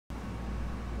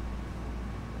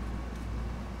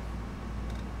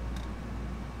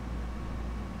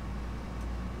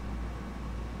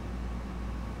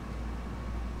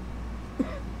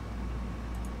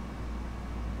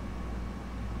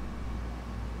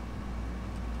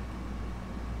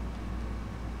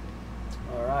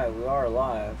Alright, we are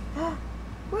live.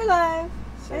 We're live.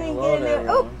 Say I didn't hello get to a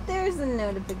everyone. Oh, there's a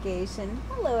notification.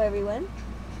 Hello, everyone.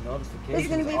 Notifications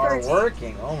gonna be are for-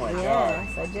 working. Oh my god.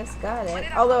 Yes, I just got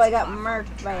it. Although I got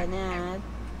marked by an ad.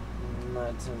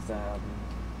 That tends to happen.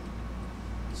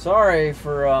 Sorry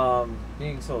for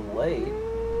being so late.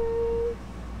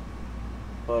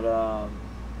 But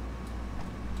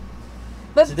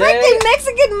Today- freaking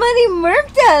Mexican money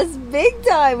murked us big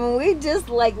time, and we just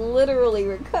like literally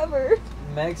recovered.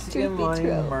 Mexican Truth be money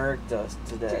true. murked us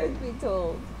today. Truth be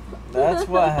told. That's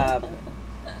what happened.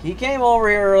 He came over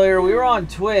here earlier. We were on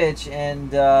Twitch,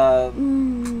 and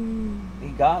he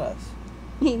got us.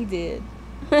 He did.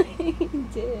 He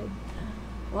did.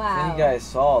 Wow. And you guys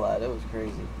saw that. It was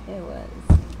crazy. It was.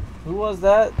 Who was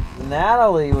that?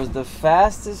 Natalie was the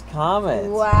fastest comment.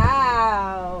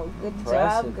 Wow. Good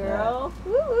Impressive, job, girl.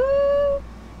 Woo-woo.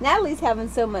 Natalie's having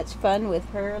so much fun with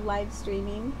her live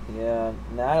streaming. Yeah,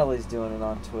 Natalie's doing it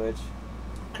on Twitch.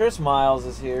 Chris Miles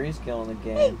is here. He's killing the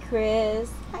Hey, game.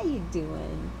 Chris. How you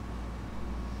doing?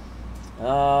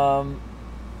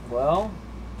 Well,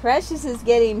 Precious is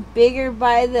getting bigger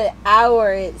by the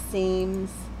hour, it seems.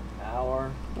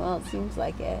 hour. Well, it seems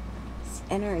like it.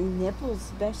 And her nipples,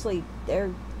 especially,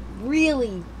 they're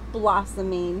really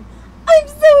blossoming. I'm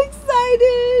so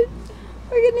excited.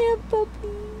 We're going to have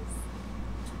puppies.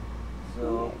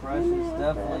 So, We're Precious gonna have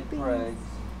definitely puppies.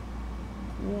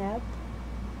 pregs. Yep.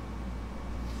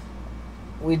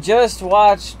 We just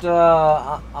watched,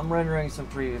 I'm rendering some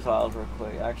preview files real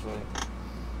quick. Actually,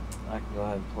 I can go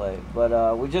ahead and play it.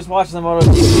 But we just watched the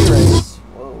MotoGP race.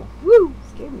 Whoa. Woo!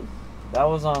 Scared me. That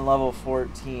was on level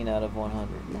 14 out of 100.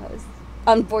 That was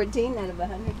on 14 out of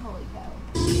 100. Holy cow.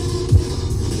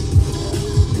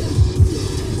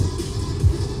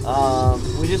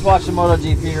 We just watched the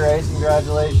MotoGP race.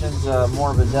 Congratulations,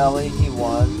 Morbidelli. He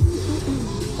won.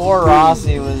 Poor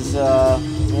Rossi was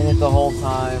in it the whole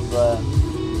time, but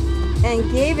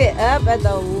And gave it up at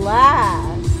the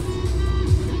last.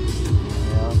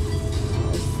 yeah,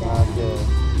 not good.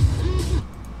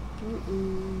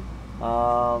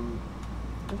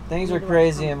 Things are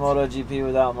crazy in MotoGP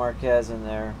without Marquez in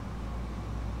there.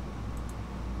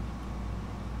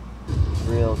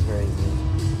 Real crazy.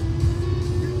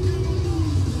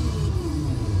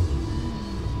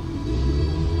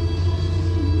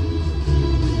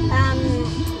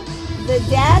 The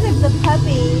dad of the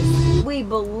puppies, we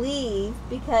believe,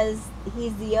 because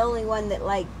he's the only one that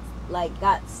like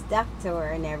got stuck to her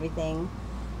and everything,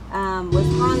 was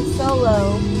Han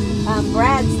Solo,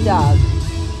 Brad's dog.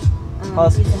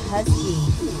 Husky. He's a husky.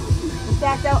 In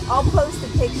fact, I'll post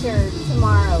a picture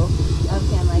tomorrow of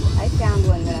him. I found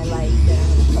one that I like that I'm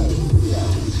going to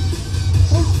post.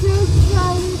 So I'm so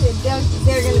excited.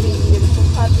 They're going to be beautiful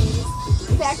puppies.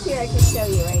 In fact, here I can show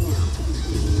you right now.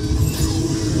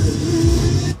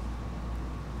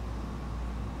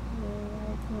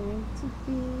 They're going to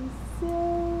be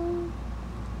so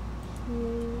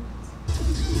cute.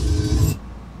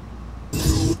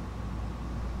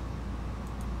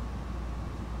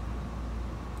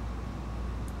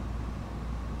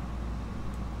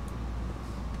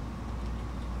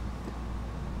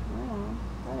 Wow,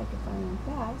 thought I could find them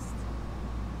fast.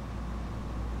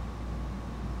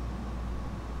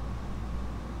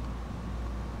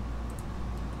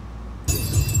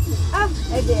 Oh,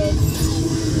 I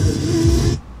did.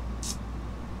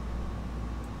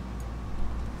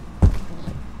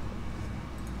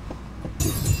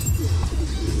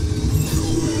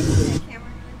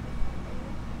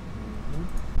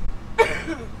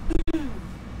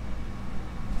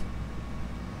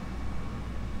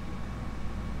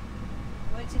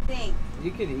 What'd you think?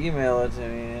 You could email it to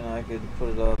me and I could put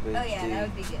it up HD. Oh yeah, that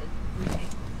would be good. Okay.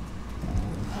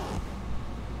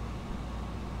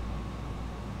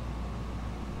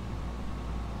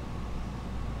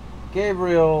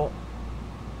 Gabriel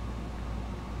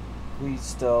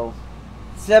Guisto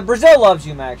said Brazil loves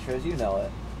you, maxwrist. You know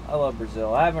it. I love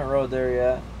Brazil. I haven't rode there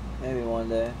yet. Maybe one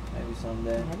day. Maybe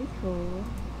someday. That'd be cool.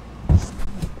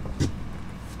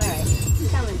 Alright,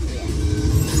 coming to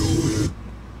you.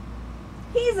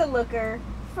 He's a looker,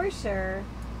 for sure.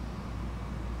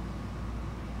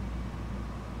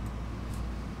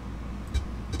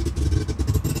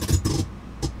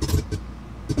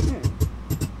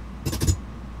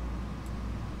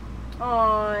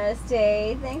 Aw,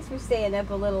 SJ, thanks for staying up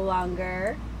a little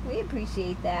longer. We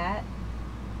appreciate that.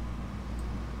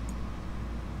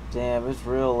 Damn, it's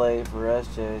real late for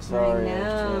SJ. Sorry, I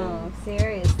know, SJ.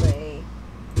 seriously.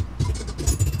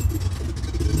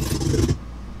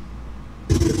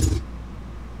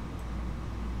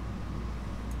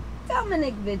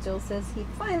 Dominic Vigil says he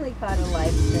finally caught a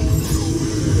live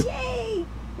stream. Yay!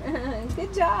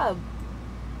 Good job.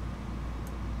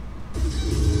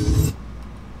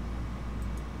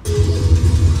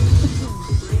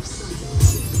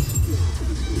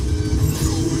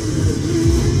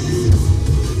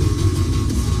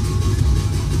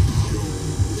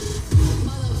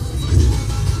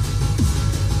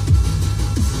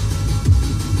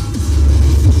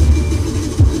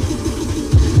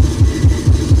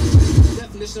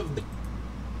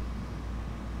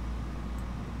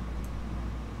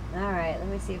 Alright, let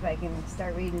me see if I can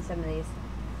start reading some of these.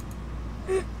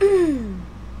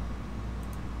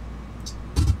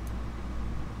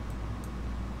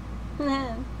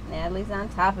 Natalie's on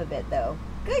top of it, though.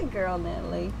 Good girl,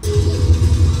 Natalie.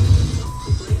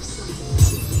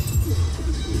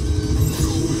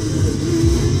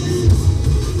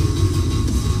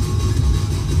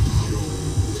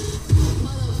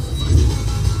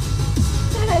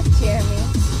 Jeremy.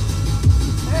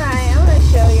 Alright, I'm going to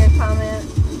show your comment.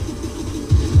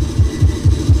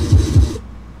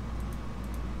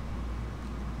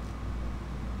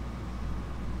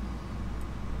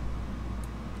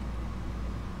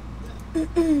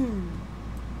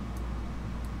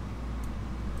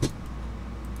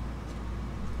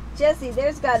 Jesse,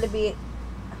 there's got to be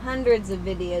hundreds of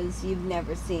videos you've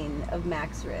never seen of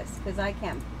maxwrist, because I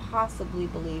can't possibly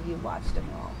believe you've watched them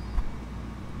all.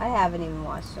 I haven't even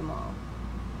watched them all.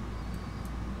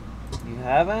 You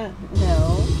haven't?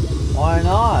 No. Why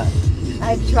not?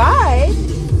 I've tried.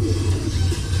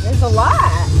 There's a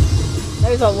lot.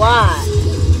 There's a lot.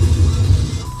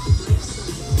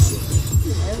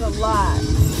 There's a lot.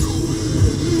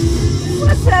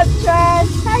 What's up, Trash?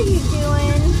 How you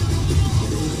doing?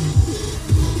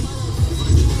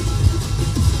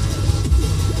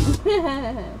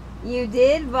 You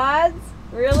did, VODs?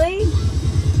 Really?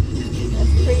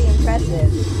 That's pretty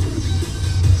impressive.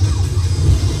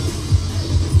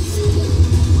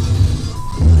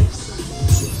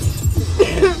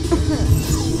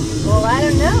 Well, I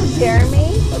don't know, Jeremy.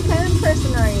 What kind of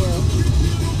person are you?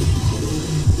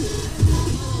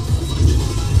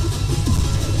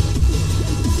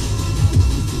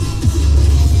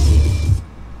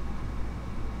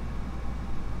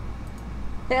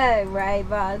 Yeah, right,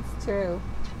 VODs, true.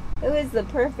 It was the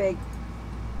perfect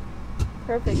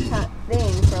thing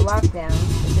for lockdown.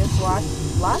 To just watch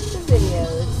lots of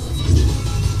videos.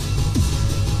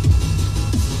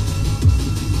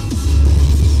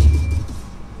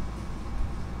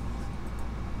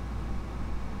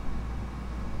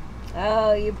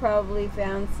 Oh, you probably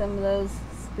found some of those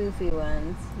spoofy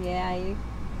ones. Yeah,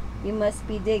 you must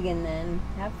be digging then.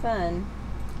 Have fun.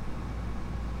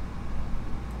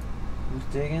 Who's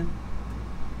digging?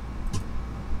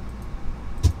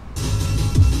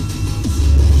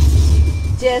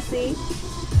 Jesse.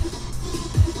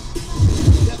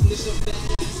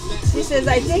 She says,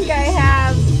 I think I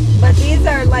have, but these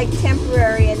are like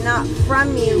temporary and not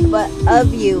from you, but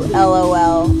of you,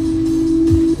 LOL. Of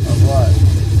what?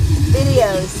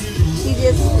 Videos. She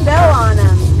just fell on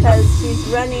them because she's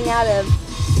running out of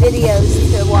videos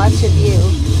to watch of you.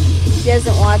 She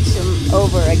doesn't watch them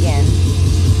over again.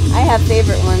 I have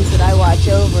favorite ones that I watch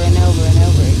over and over and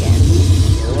over again.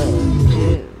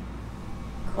 Ooh.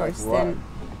 Of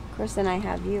course, then I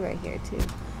have you right here too.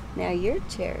 Now your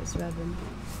chair is rubbing.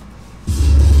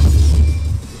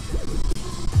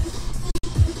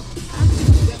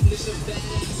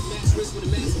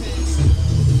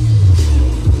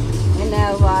 I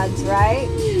know, VODs, right?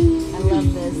 I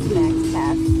love this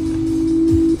maxpass.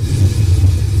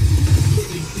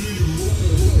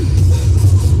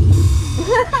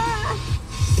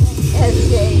 SJ.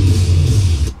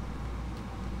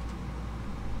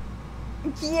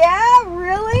 Yeah,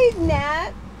 really,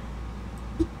 Nat?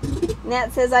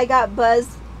 Nat says, I got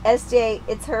buzzed. SJ,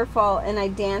 it's her fault, and I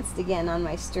danced again on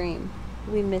my stream.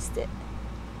 We missed it.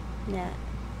 Nat.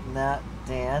 Nat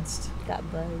danced? Got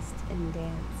buzzed and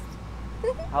danced.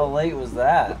 How late was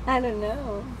that? I don't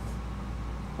know.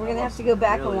 We're going to have to go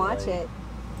back and watch it.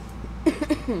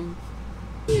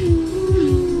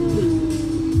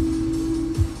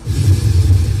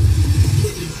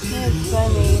 That's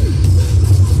funny.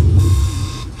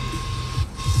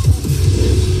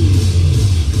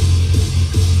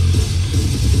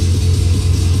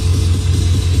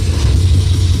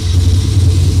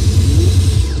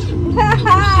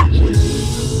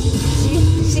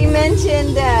 She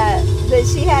mentioned that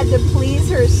she had to please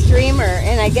her streamer,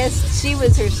 and I guess she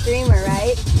was her streamer,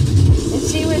 right? And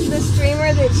she was the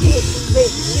streamer that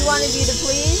she wanted you to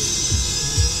please?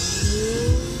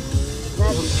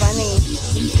 That's funny.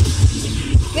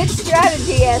 Good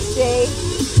strategy, SJ.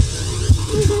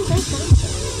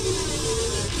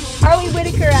 Harley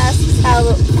Whitaker asks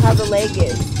how the leg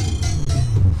is.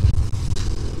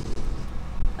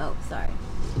 Oh, sorry.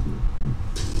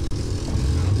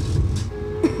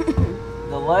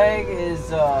 The leg is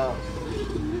doing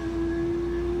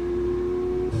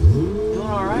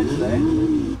all right today.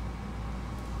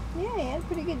 Yeah, you had a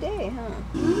pretty good day, huh?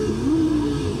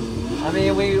 I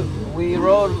mean, we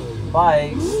rode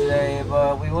bikes today,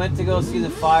 but we went to go see the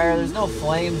fire. There's no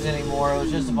flames anymore. It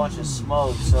was just a bunch of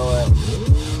smoke, so it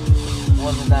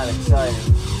wasn't that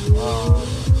exciting.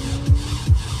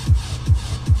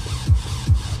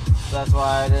 So that's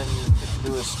why I didn't get to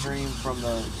do a stream from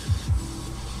the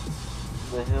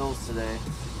hills today.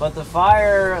 But the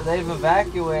fire, they've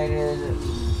evacuated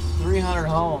 300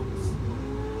 homes.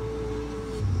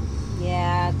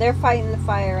 Yeah, they're fighting the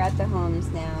fire at the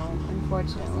homes now,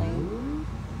 unfortunately.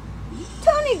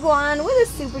 Tony Guan with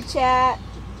a super chat.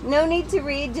 No need to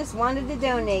read, just wanted to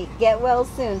donate. Get well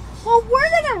soon. Well, we're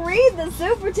going to read the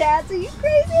super chats. Are you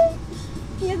crazy?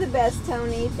 You're the best,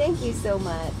 Tony. Thank you so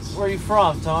much. Where are you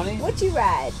from, Tony? What you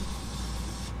ride?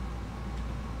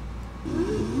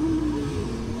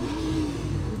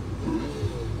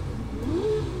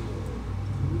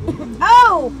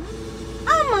 Oh!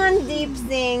 I'm on Deep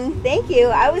Sing. Thank you.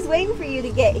 I was waiting for you to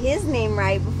get his name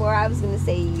right before I was going to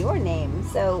say your name.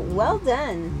 So, well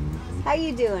done. How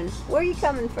you doing? Where are you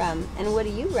coming from? And what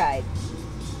do you ride?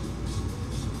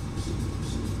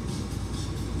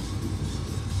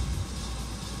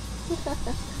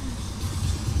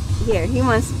 Here, he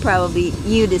wants probably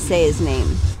you to say his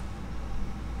name.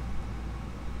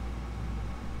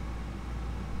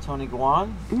 Tony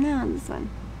Guan? No, this one.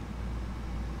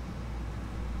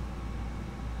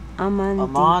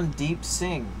 Amon Deep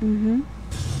Sing. Mm-hmm.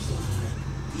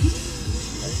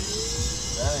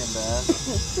 That ain't bad.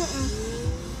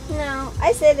 No,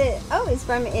 I said it. Oh, he's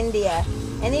from India,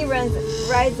 and he rides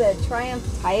a Triumph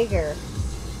Tiger.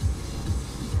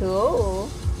 Cool.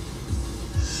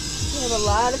 We have a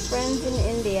lot of friends in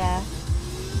India.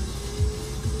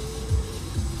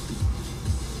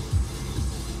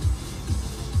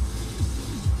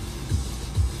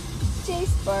 Jay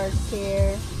Sparks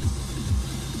here.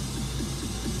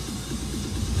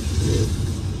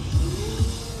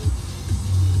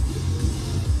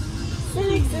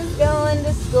 Six is going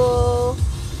to school.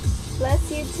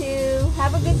 Bless you too.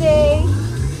 Have a good day.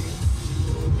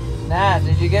 Nat,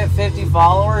 did you get 50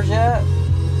 followers yet?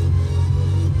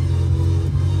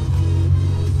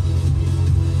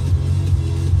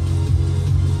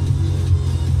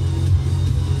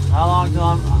 How long till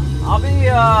I'll be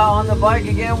on the bike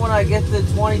again when I get to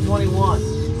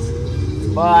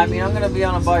 2021. But I mean, I'm gonna be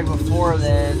on a bike before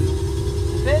then.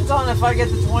 Depends on if I get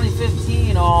to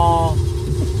 2015, I'll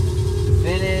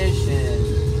finish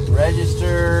and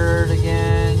registered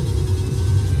again.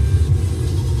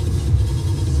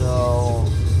 So.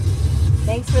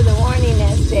 Thanks for the warning,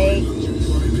 SJ.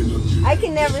 I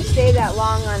can never stay that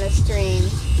long on a stream.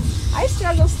 I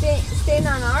struggle staying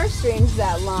on our streams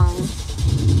that long.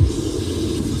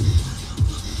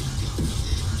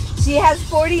 She has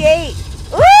 48.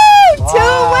 Woo! Wow. 2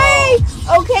 away!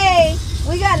 Okay,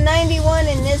 we got 91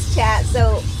 in this chat,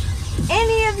 so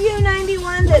any of you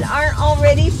 91 that aren't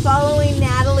already following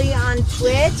Natalie on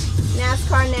Twitch,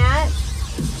 NASCAR Nat,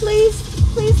 please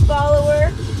follow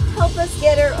her. Help us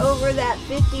get her over that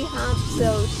 50 hump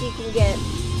so she can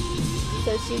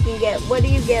get, what do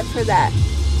you get for that?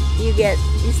 You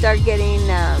start getting,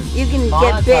 you can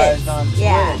get bits. On Twitch.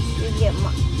 Yeah, you can get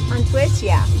on Twitch,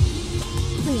 yeah.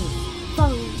 Please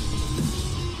follow.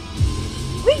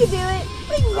 We can do it.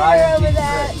 We can get her over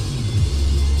that.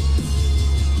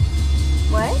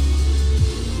 What?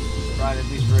 Ryan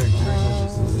Beach Rick.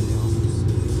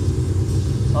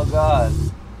 Oh God.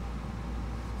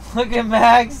 Look at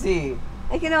Maxie.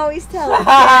 I can always tell it's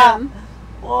him.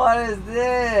 What is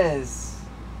this?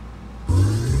 I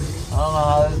don't know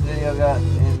how this video got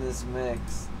in this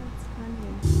mix. That's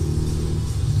funny.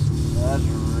 That's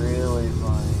really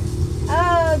funny.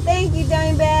 Oh, thank you,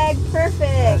 Dimebag. Perfect.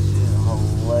 That shit is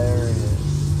hilarious.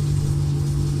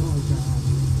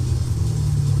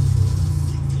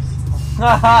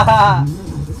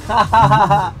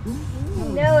 You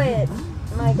know it.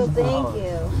 Michael, thank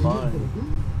you. Funny.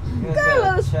 You guys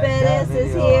Carlos gotta check that Pettis is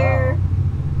video here. out.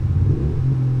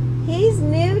 He's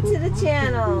new to the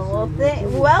channel. Well,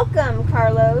 welcome,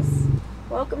 Carlos.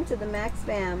 Welcome to the Max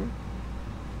Fam.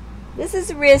 This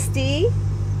is Risty.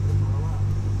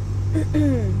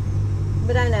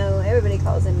 But I know everybody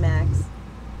calls him Max.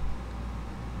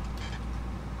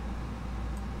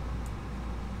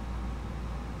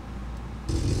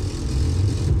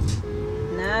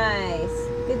 Nice.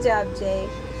 Good job, Jake.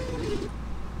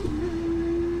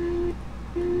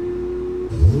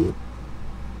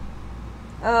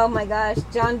 Oh my gosh,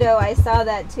 John Doe, I saw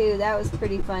that too. That was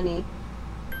pretty funny.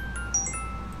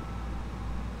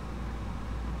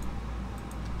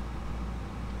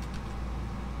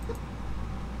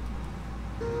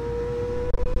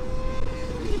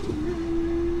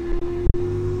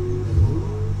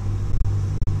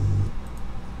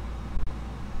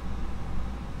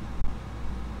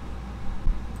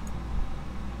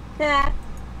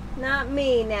 Not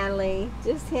me, Natalie.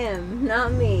 Just him,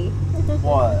 not me.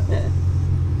 What?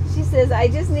 She says, I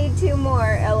just need 2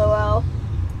 more, LOL.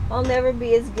 I'll never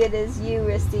be as good as you,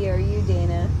 Risty, or you,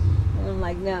 Dana. And I'm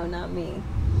like, no, not me.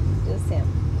 Just him.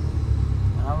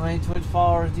 How many Twitch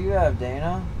followers do you have,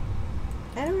 Dana?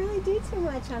 I don't really do too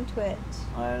much on Twitch.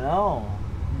 I know.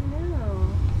 I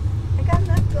know. I got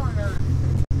enough going on.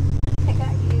 I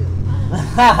got you.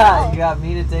 You got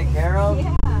me to take care of?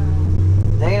 Yeah.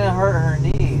 Dana hurt her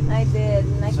knee. I did.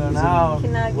 And I So now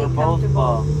cannot we're get both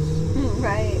comfortable. bums.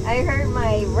 Right. I hurt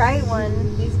my right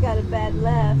one. He's got a bad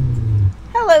left.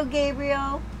 Hello,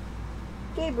 Gabriel.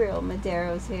 Gabriel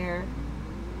Madero's here.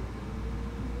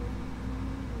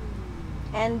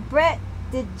 And Brett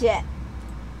DeJet.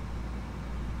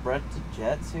 Brett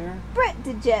DeJet's here? Brett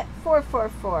DeJet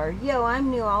 444. Yo, I'm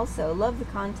new also. Love the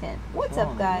content. What's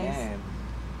up, guys? Name.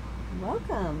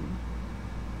 Welcome.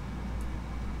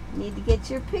 Need to get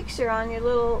your picture on your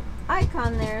little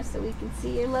icon there so we can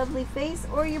see your lovely face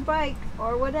or your bike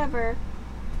or whatever.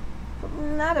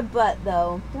 Not a butt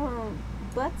though. Don't.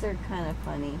 Butts are kind of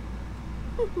funny.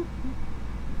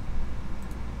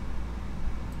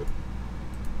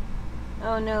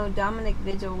 Oh no, Dominic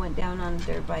Vigil went down on a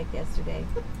dirt bike yesterday.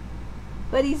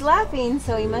 But he's laughing,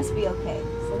 so he must be okay.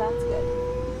 So that's good.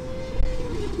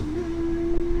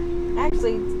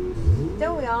 Actually,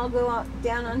 don't we all go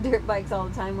down on dirt bikes all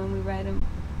the time when we ride them?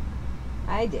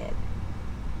 I did.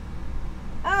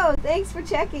 Oh, thanks for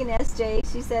checking, SJ.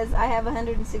 She says, I have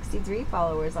 163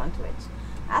 followers on Twitch.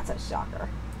 That's a shocker.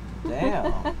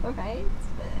 Damn. Right?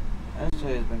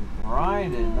 SJ has been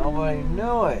grinding. Nobody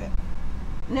knew it.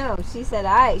 No, she said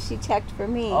she checked for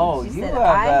me. Oh, she you said,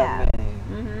 have that many.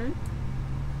 Mm-hmm.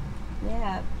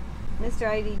 Yeah. Mr.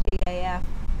 IDJF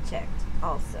checked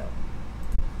also.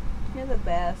 You're the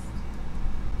best.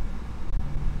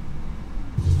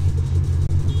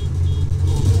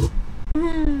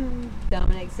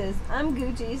 Dominic says, I'm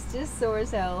Gucci's, just sore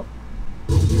as hell.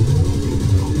 I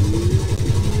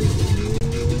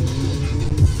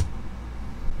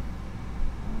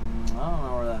don't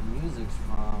know where that music's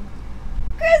from.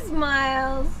 Chris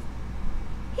Miles.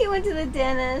 He went to the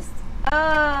dentist.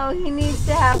 Oh, he needs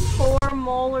to have 4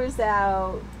 molars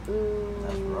out. Ooh,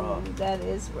 That's rough. That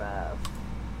is rough.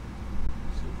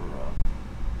 Super rough.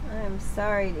 I'm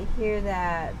sorry to hear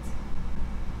that.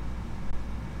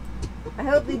 I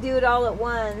hope they do it all at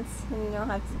once and you don't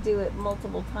have to do it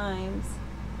multiple times.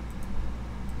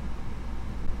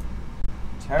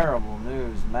 Terrible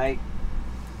news, mate.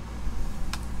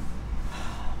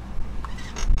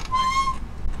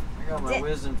 I got my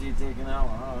wisdom teeth taken out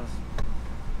when I was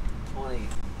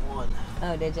 21.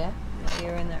 Oh, did ya? You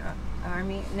were in the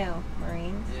Army? No,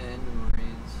 Marines? Yeah, in the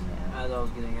Marines. Yeah. As I was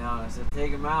getting out, I said,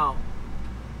 take him out.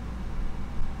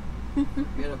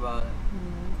 Forget about it.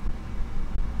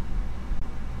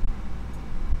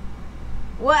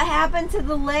 What happened to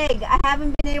the leg? I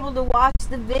haven't been able to watch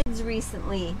the vids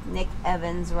recently, Nick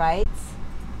Evans writes.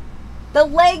 The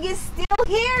leg is still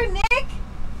here, Nick!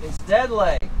 It's dead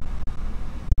leg.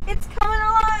 It's coming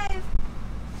alive!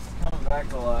 It's coming back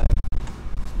to life.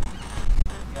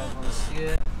 You guys want to see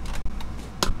it?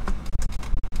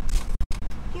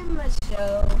 Give him a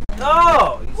show.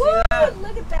 No! You Woo! see that?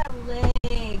 Look at that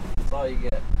leg. That's all you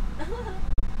get.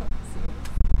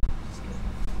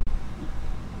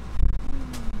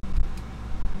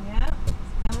 Yeah, it's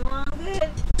coming along good.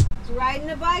 It's riding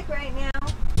a bike right now.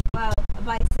 Well, a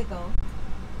bicycle.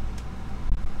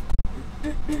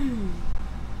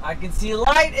 I can see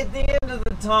light at the end of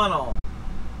the tunnel.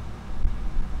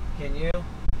 Can you?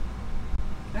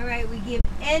 Alright, we give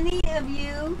any of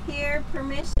you here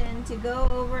permission to go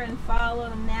over and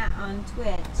follow Nat on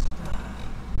Twitch.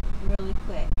 Really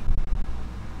quick.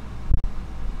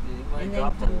 And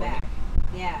then come back.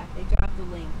 Yeah, they dropped the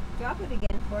link. Drop it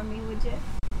again for me, would you?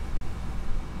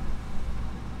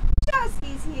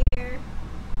 Shosky's here.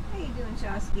 How you doing,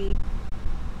 Shosky?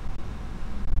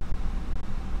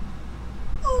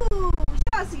 Ooh,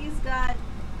 Shosky's got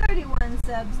 31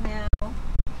 subs now.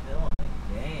 Killing the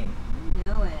game. I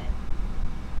know it.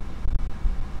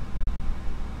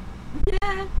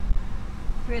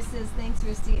 Chris says, thanks,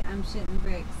 Risty. I'm shitting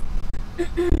bricks.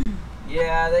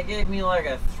 Yeah, they gave me like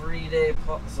a 3-day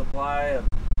supply of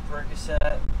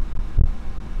Percocet.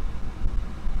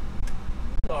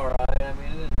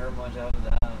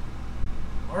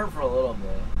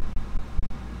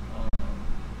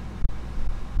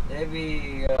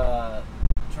 maybe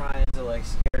trying to like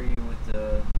scare you with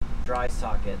the dry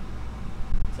socket,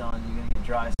 telling you you're gonna get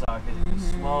dry socket if you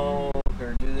smoke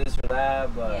or do this or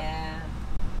that, but yeah.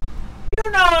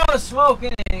 you know I was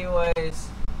smoking anyways.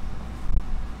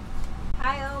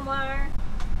 Hi Omar.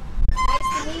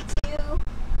 Nice to meet you.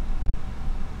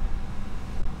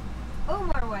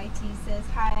 Omar YT says,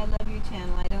 hi, I love your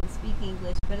channel. I don't speak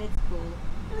English, but it's cool.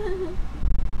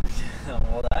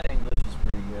 Well, that English is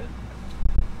pretty good.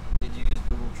 Did you use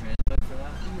Google Translate for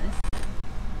that?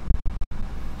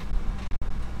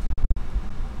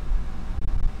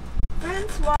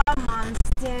 Francois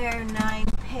Monster 9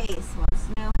 Pace wants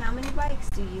to know, how many bikes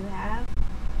do you have?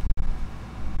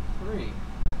 3.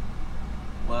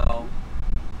 Well,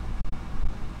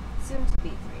 Soon to be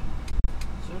 3.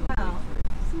 soon to be Well,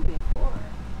 3. soon to be 4.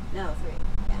 No, 3.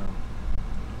 Yeah.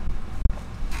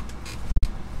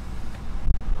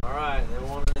 Alright, they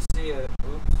wanted to see it.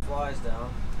 Oops, flies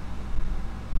down.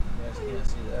 You guys can't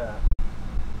see that.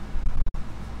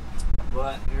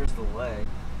 But here's the leg.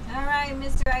 Alright,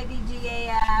 Mr.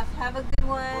 IDGAF. Have a good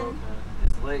one. Broken.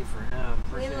 It's late for him.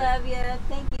 We Appreciate love you.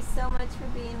 Thank you so much for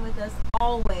being with us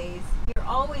always. You're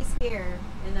always here,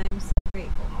 and I'm so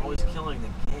grateful for always you. killing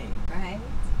the game. Right?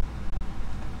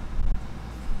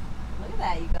 Look at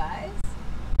that, you guys.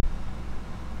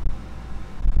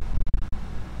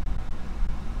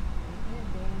 Very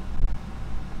good,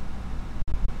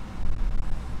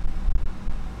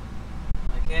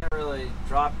 I can't really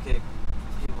drop kick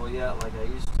people yet like I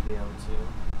used to be able to.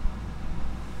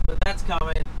 But that's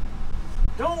coming.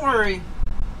 Don't worry.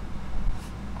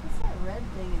 What's that red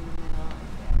thing in the middle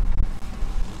right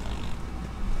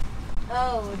there?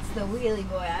 Oh, it's the wheelie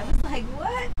boy. I was like,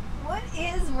 what? What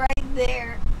is right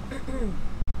there?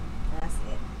 That's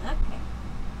it. Okay.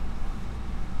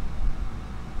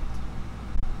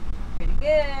 Pretty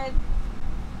good.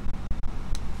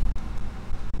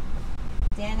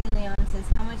 Danny Leon says,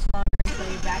 how much longer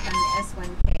until you're back on the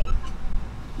S1K?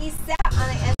 He sat on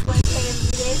the S1K a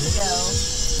few days ago.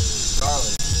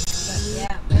 Charlie. But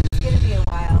yeah, it's gonna be a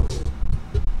while.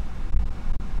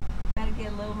 Gotta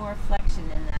get a little more flexion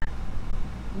in that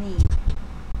knee.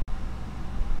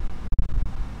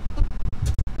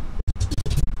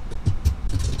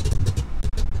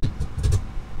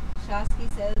 Shosky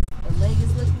says, the leg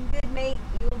is looking good, mate.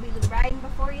 You will be riding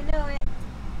before you know it.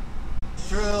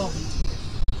 True.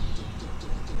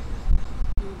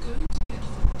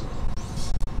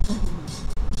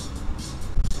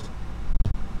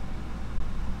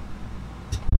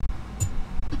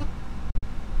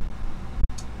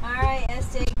 Alright,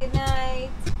 SJ, good night.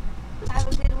 Have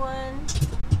a good one.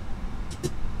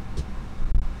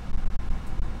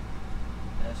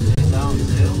 SJ's out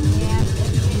too. Yeah,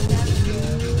 SJ's out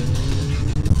too.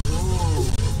 Ooh.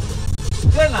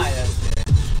 Good night, SJ.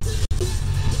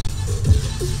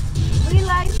 We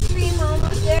live stream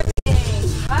almost every day.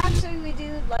 Actually, we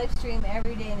do live stream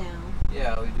every day now.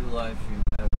 Yeah, we do live stream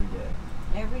every day.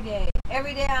 Every day.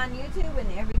 Every day on YouTube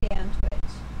and every day on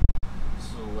Twitch. This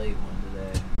is a late one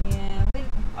today. Yeah,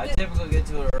 I typically get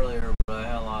to it earlier, but I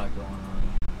had a lot going on.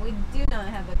 we do not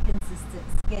have a consistent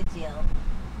schedule.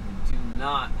 We do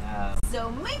not have.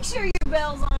 So make sure your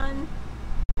bell's on.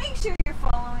 Make sure you're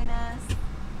following us.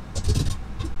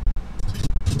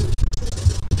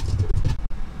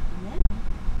 And then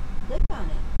click on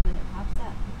it when it pops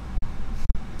up.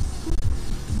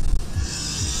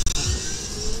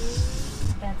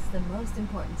 That's the most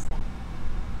important step.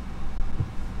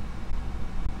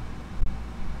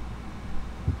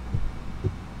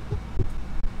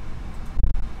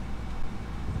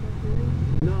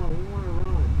 No, we want to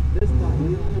run. This bike.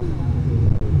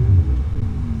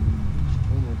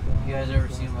 You guys ever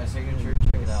seen my signature?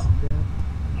 Check it out.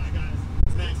 Hi guys,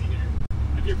 it's Maxie here.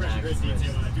 I'm peer pressure Chris needs to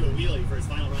do a wheelie for his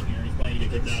final run here. He's probably gonna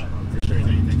get kicked out. For sure he's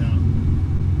gonna get kicked out.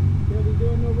 He'll be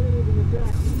doing no wheelies in the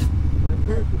track. My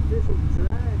first official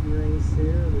drag race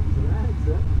here, the drag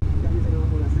truck. Got using on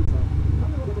one of street talk.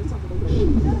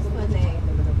 That's funny.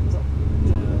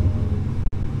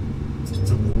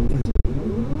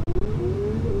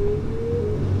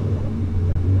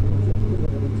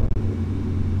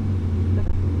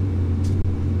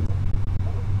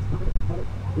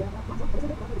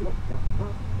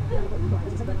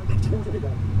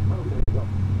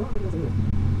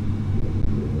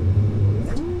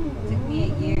 Took me a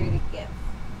year to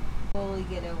fully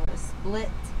get over a split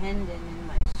tendon in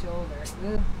my shoulder.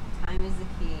 Ooh, time is the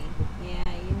key.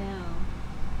 Yeah, you know.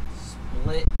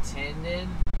 Split tendon?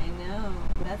 I know.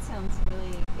 That sounds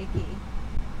really icky.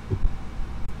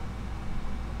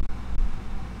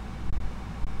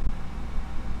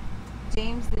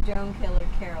 James the Drone Killer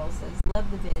Carol says, love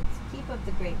the vids. Keep up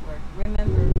the great work.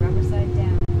 Remember, rubber upside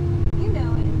down. You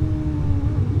know it.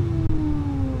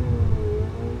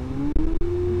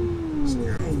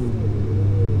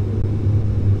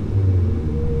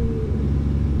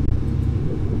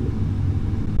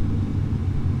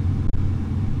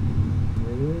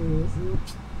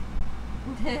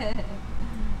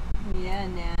 Yeah,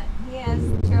 Nat. He has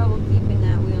trouble keeping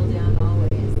that wheel down always.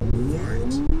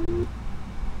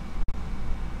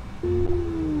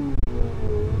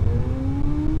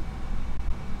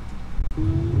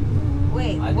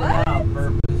 Wait, I did what? that on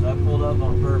purpose. I pulled up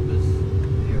on purpose.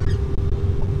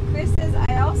 Chris says,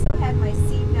 I also had my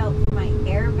seatbelt for my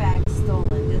airbag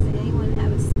stolen. Does anyone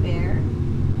have a spare?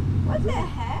 What the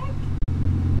heck?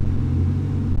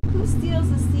 Who steals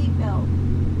a seatbelt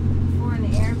for an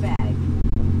airbag?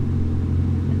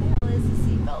 What the hell is a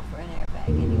seatbelt for an airbag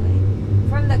anyway?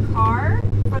 From the car?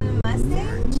 From the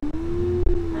Mustang?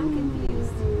 I'm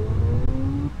confused.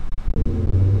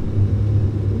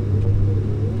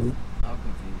 I'm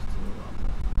confused too.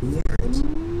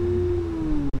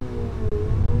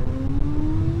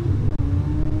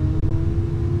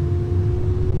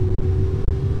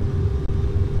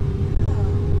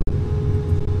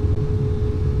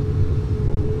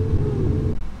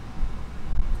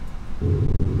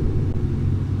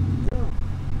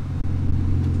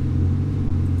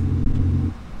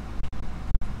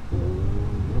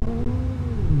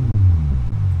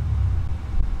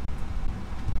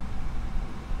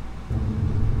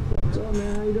 What's up,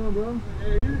 man? How you doing, bro?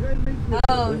 Hey, you're ready to make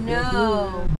Oh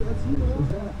no. That's you,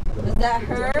 man. Was that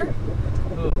her?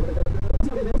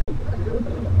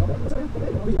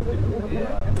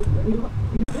 Yeah.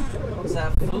 What's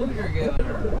that food you're giving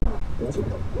her?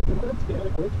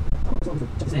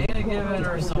 Santa giving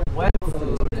her some wet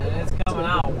food and it's coming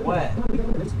out wet.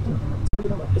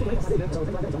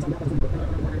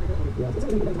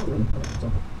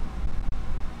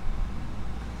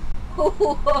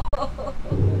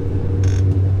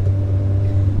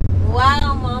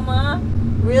 Wow, Mama.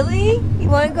 Really? You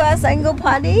want to go outside and go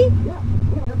potty?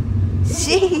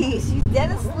 She's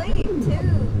dead asleep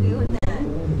too, doing that.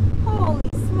 Holy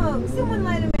smokes. Someone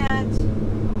light a match.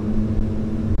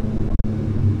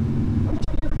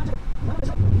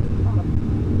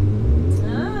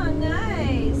 Oh,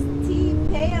 nice. T.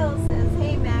 Pale says,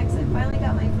 hey, Max, I finally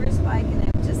got my first bike and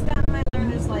I've just gotten my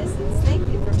learner's license. Thank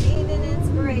you for being an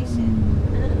inspiration.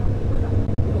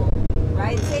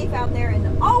 Ride safe out there and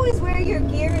always wear your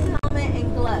gear and helmet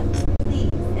and gloves, please.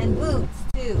 And boots,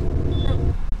 too.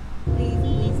 Please,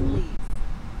 please, please.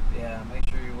 Yeah, make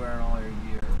sure you're wearing all your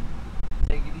gear.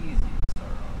 Take it easy to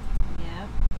start off. Yeah.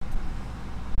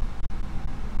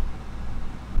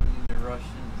 You need to rush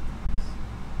into this.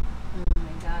 Oh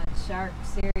my god, Shark,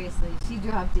 seriously. She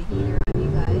dropped a heater on you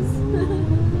guys.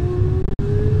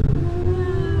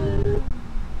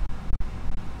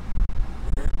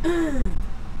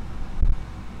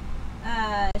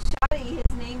 Shoddy,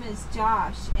 his name is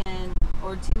Josh, and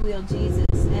or Two Wheel Jesus,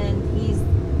 and he's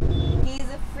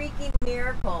a freaking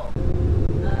miracle.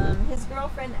 His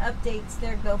girlfriend updates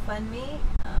their GoFundMe,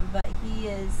 but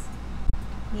he's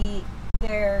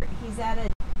at a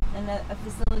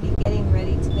facility getting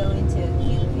ready to go into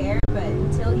acute care, but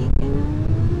until he can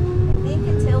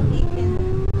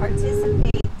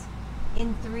participate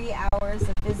in 3 hours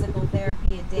of physical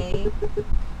therapy a day,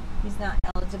 he's not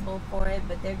eligible for it,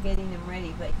 but they're getting him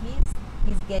ready. But he's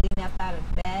getting up out of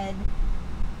bed,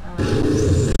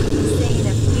 he's saying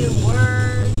a few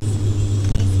words,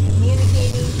 he's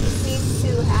communicating, he seems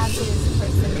to have his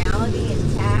personality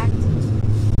intact.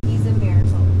 He's a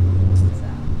miracle. So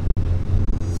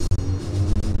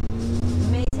it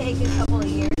may take a couple of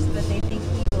years, but they think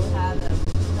he will have a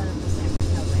 100%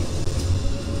 recovery.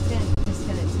 It's just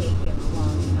going to take him a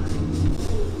long time.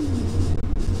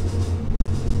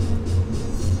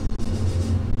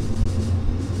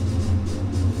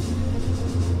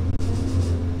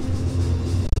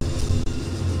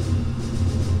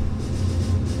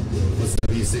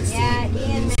 Yeah,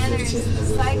 Ian Manners,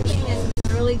 cycling is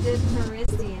really good for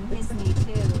Risty and his knee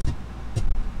too.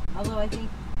 Although I think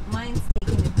mine's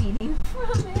taking a beating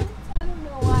from it. I don't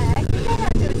know why. I think I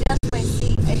have to adjust my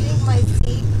seat. I think my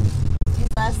seat these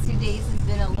last 2 days has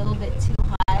been a little bit too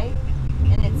high,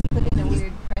 and it's putting a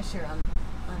weird pressure on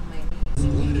my knees.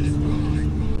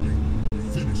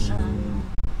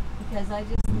 Because I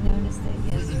just noticed it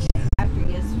yesterday, after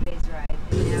yesterday's ride,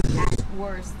 and now at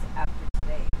worst after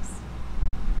today's.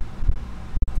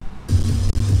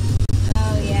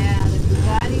 Oh yeah, the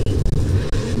Bugatti.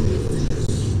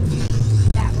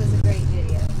 That was a great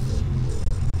video.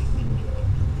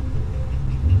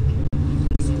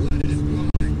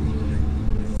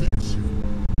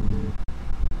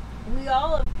 We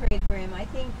all have prayed for him. I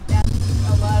think that's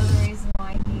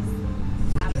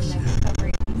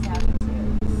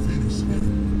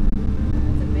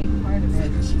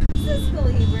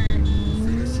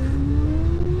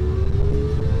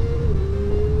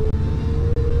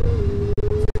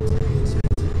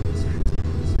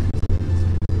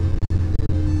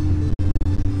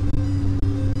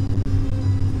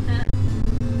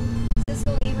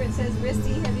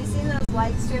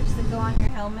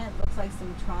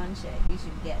prawn shit. You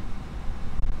should get.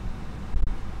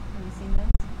 Have you seen those?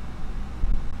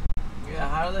 Yeah,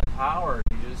 how do they power?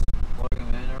 You just plug them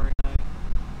in every night?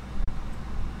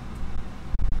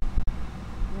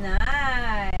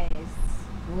 Nice.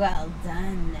 Well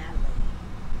done, Natalie.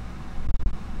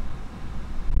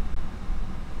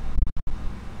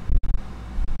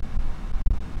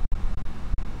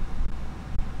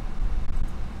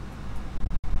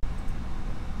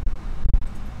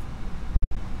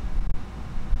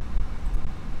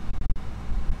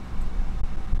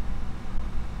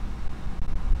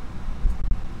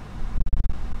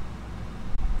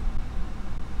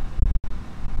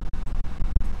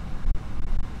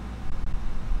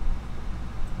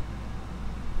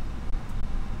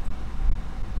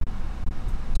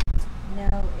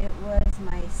 No, it was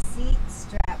my seat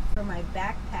strap for my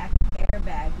backpack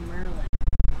airbag Merlin.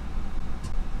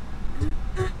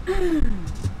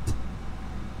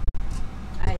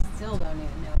 I still don't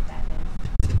even know what that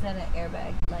is. Is that an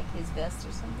airbag, like his vest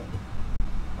or something?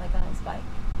 Like on his bike?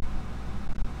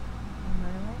 A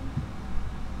Merlin?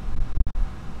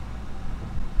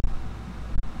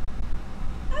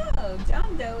 Oh,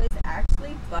 John Doe is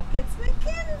actually Buckets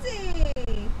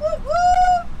McKenzie! Whoop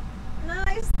whoop!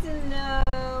 Nice to know.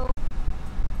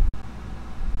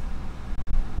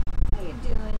 How you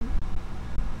doing,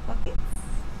 Buckets?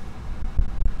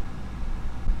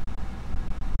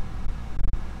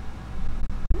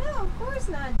 No, of course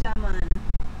not, Jaman.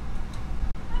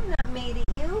 I'm not mad at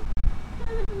you.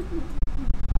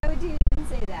 Why would you even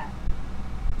say that?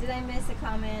 Did I miss a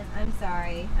comment? I'm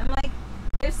sorry. I'm like,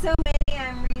 there's so many,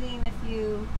 I'm reading a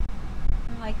few.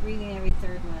 I'm like reading every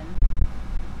third one.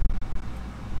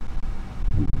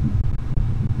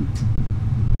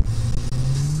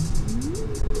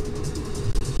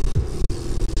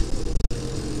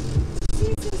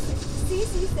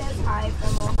 Cece says hi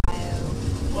from Ohio.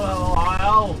 Well,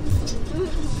 Ohio.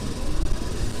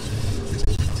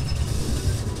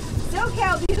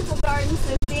 SoCal Beautiful Garden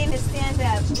says Dana, stand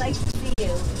up. Like to see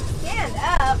you. Stand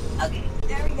up? Okay,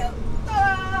 there we go.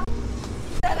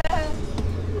 Ta-da!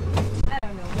 I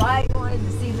don't know why you wanted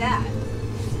to see that.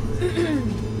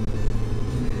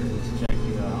 Check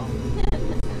you out.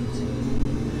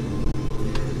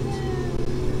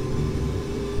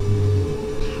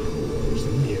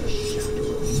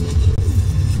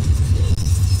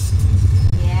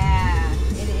 Yeah,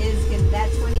 it is gonna, that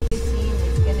 2015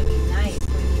 is gonna be nice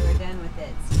when you are done with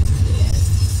it.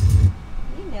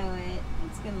 You know it.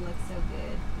 It's gonna look so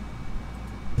good.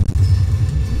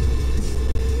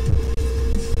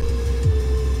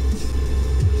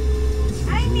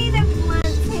 I need a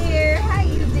blunt here. How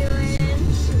you doing?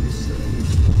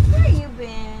 Where you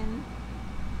been?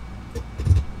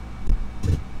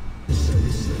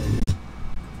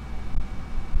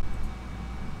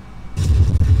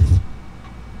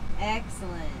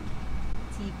 Excellent.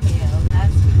 T-Pail.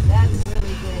 That's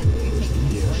really good that you're taking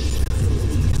the course.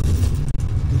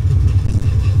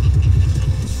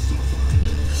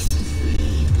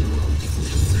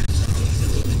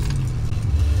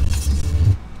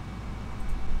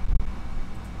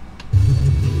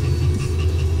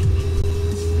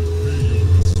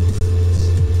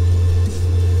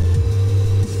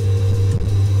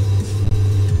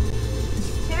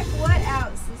 Check what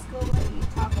out, Cisco? What are you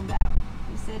talking about?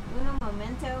 You said uno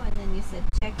momento and then you said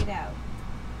check it out.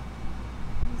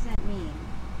 What does that mean?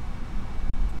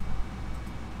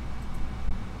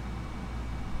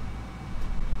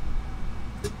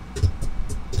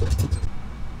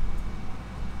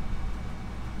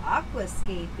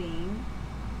 Aquascaping?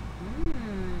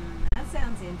 That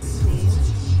sounds interesting.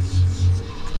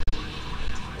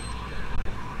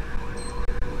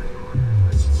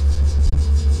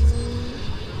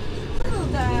 Little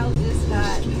Dial just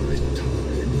got a new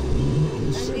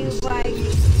bike.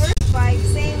 First bike,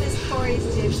 same as Corey's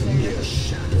Gypser.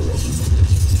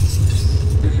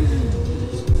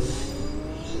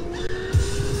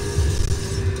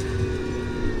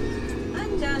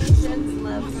 And Johnny sends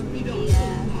love from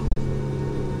India.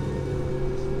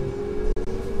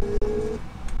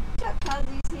 Chuck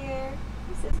Cosby's here.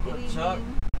 He says good evening. Chuck,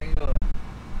 how you doing?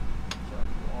 Chuck,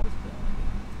 you always been.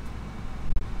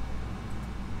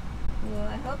 Well,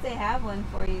 I hope they have one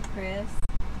for you, Chris.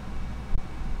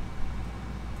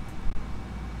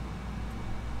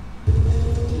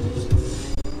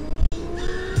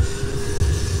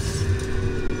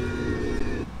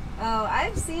 Oh,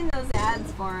 I've seen those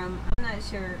ads for him. I'm not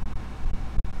sure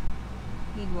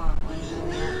he'd want one though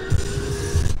yet.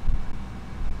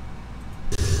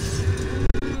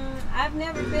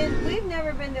 We've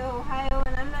never been to Ohio,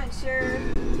 and I'm not sure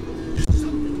if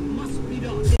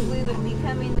we would be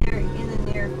coming there in the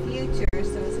near future,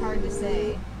 so it's hard to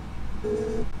say.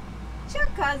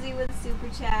 Chuck Kazi with a super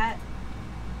chat.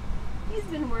 He's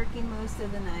been working most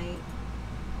of the night.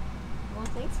 Well,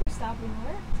 thanks for stopping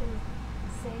work to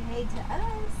say hey to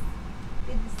us.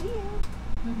 Good to see you.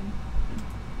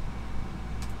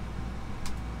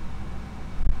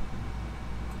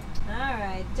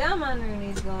 Alright, John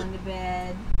Rooney's going to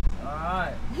bed.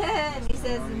 Alright. And he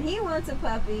says that he wants a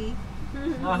puppy.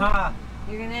 Aha.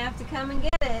 You're going to have to come and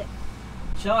get it.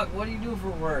 Chuck, what do you do for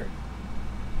work?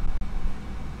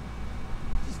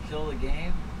 Just kill the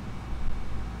game?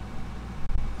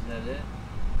 Is that it?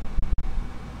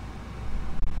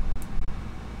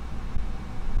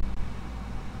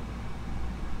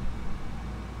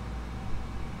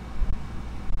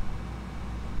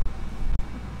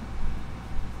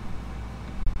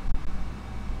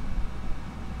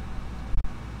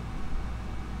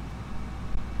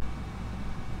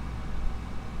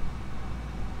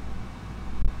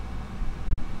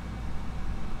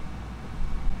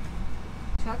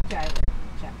 Truck driver,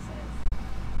 Chuck says.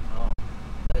 Oh,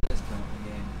 that is kind of a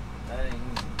game. That ain't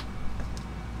easy.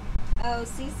 Oh,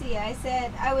 Cece, I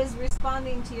said I was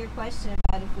responding to your question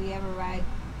about if we ever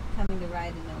coming to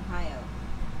ride in Ohio.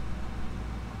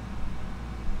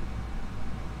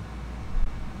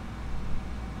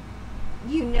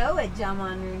 You know it,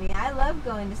 Jamon Rooney. I love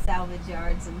going to salvage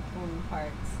yards and pulling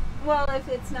parts. Well, if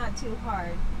it's not too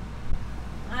hard.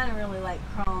 I don't really like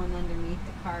crawling underneath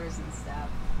the cars and stuff.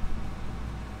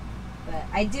 But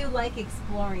I do like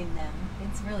exploring them.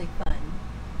 It's really fun.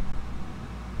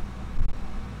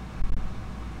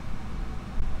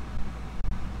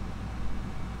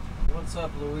 What's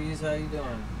up, Louise? How you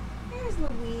doing? There's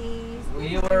Louise.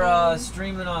 We were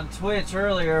streaming on Twitch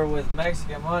earlier with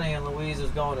Mexican Money, and Louise was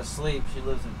going to sleep. She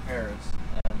lives in Paris.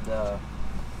 And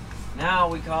now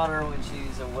we caught her when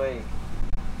she's awake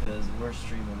because we're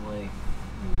streaming late.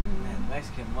 Man,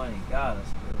 Mexican Money got us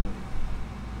early.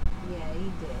 Yeah,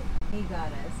 he did. He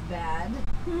got us bad.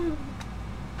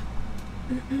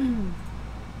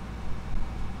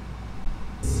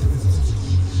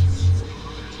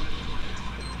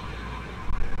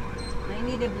 I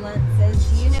Need a Blunt says,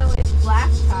 do you know if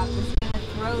Blacktop is going to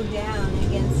throw down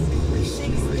against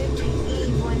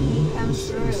 650E when he comes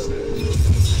through?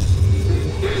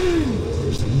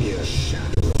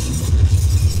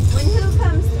 When who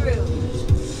comes through?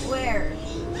 Where?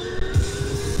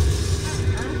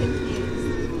 I'm confused.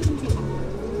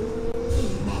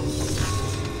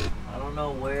 I don't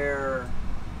know where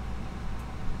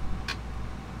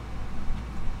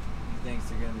he thinks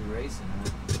they're going to be racing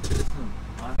at.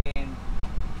 I mean,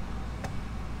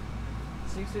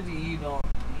 650E he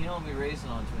don't be racing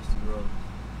on twisted roads.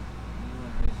 He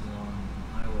only races on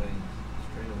highways,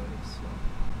 straightaways, so.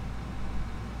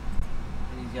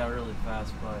 And he's got really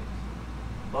fast bikes.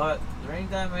 But there ain't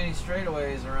that many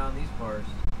straightaways around these parts.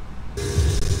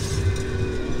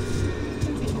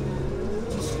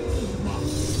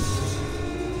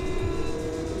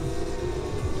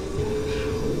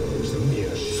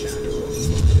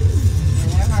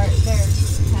 They're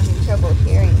having trouble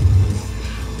hearing.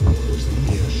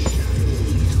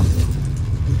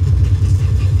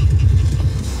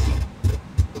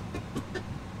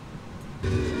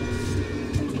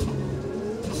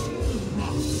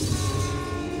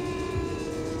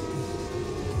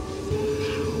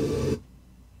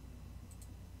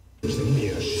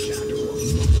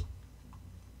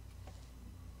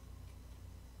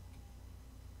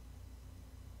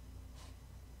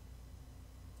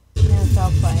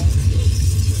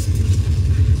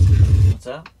 What's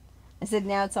that? I said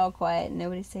now it's all quiet and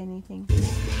nobody say anything.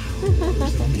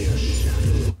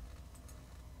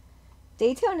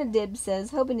 Daytona Dib says,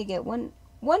 hoping to get one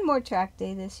more track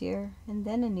day this year and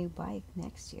then a new bike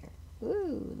next year.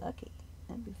 Ooh, lucky.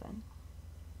 That'd be fun.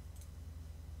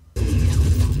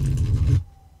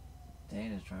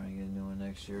 Dana's trying to get a new one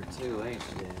next year too, ain't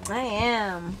she, Dana? I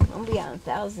am. I'll be on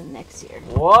 1,000 next year.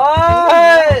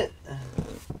 What?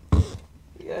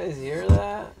 You guys hear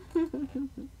that?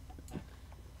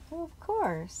 Well, of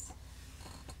course.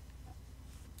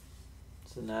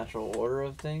 It's the natural order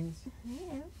of things.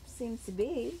 Yeah, seems to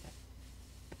be.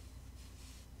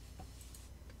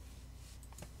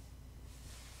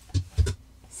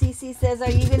 Cece says,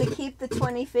 are you going to keep the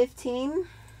 2015?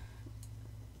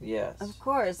 Yes. Of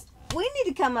course. We need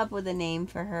to come up with a name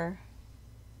for her.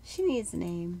 She needs a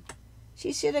name.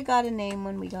 She should have got a name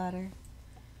when we got her.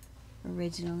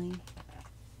 Originally.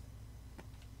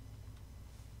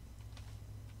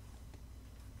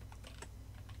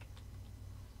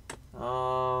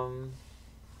 How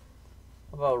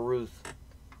about Ruth?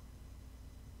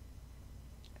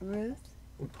 Ruth?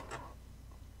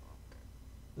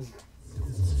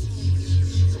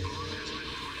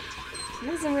 It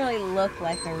doesn't really look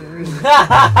like a roof.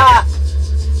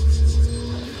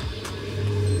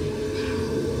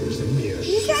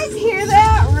 You guys hear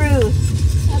that? Roof.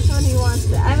 That's what he wants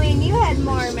to. I mean, you had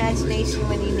more imagination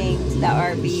when you named the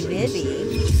RV Vivi.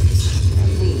 At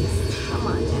least. Come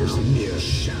on now.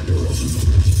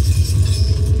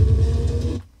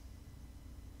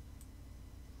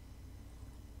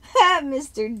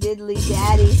 Mr. Diddly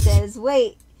Daddy says,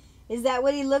 wait, is that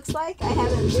what he looks like? I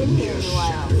haven't been here in a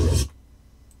while.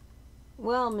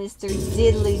 Well, Mr.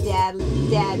 Diddly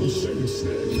Daddy,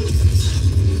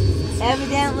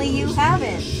 evidently you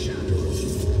haven't.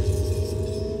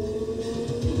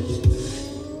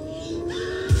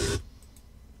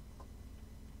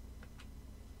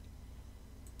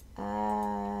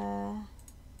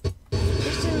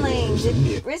 Christian Lane,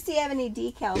 did Risty have any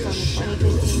decals on the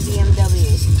 2015 BMW?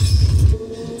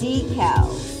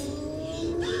 Decals.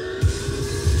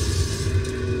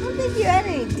 I don't think you had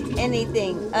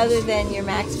anything other than your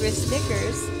maxwrist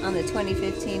stickers on the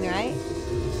 2015, right?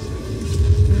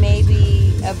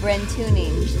 Maybe a Bren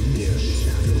tuning.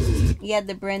 You had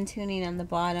the Bren tuning on the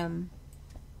bottom.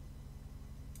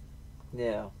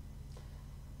 Yeah.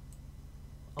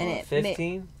 And On it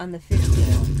 15? On the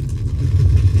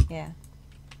 15. Yeah.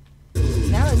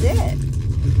 That was it.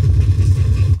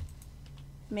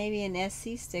 Maybe an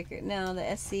SC sticker. No,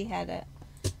 the SC had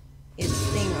its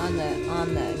thing on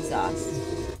the exhaust.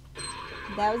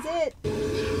 That was it.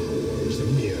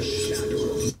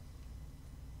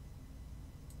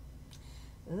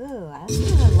 Ooh, I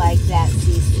kind of like that,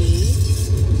 CC.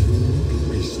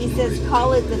 He says,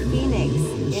 call it the Phoenix.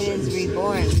 It is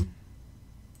reborn.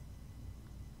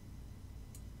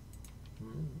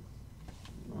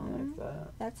 I like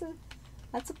that.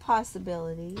 That's a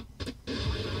possibility.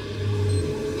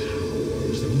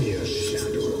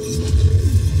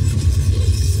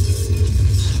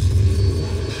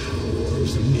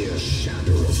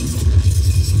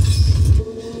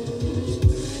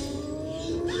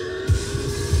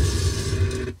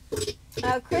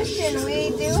 Christian,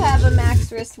 we do have a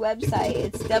maxwrist website.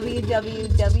 It's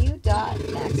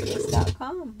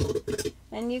www.maxwrist.com.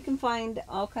 And you can find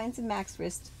all kinds of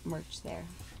maxwrist merch there.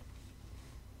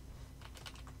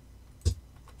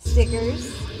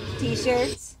 Stickers,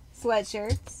 t-shirts,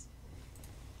 sweatshirts,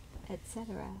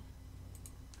 etc.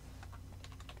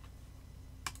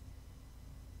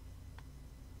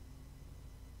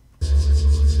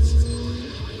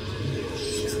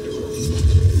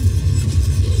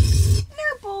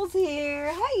 Nurple's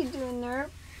here. How you doing, Nurp?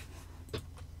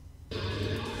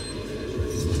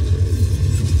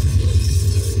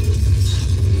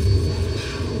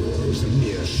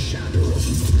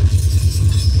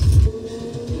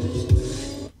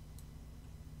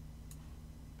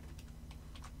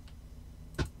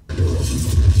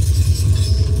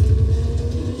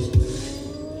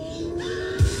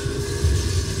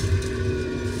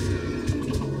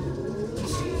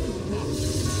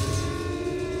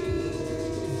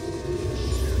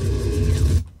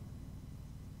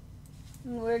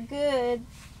 We're good.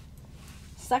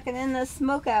 Sucking in the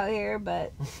smoke out here,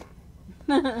 but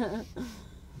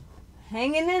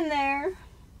hanging in there.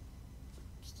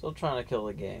 Still trying to kill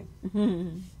the game.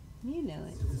 You know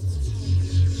it.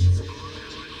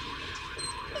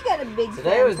 You got a big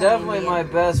Today was definitely my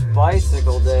best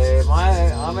bicycle day.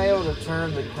 I'm able to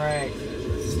turn the crank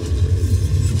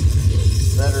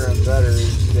better and better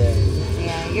each day.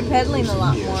 Yeah, you're pedaling a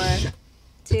lot more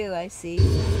too, I see.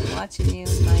 Watching you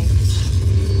in my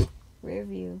rear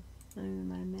view. I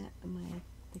mean,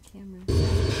 the camera.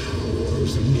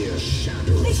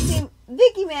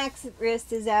 Vicky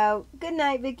Maxwrist is out. Good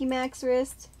night, Vicky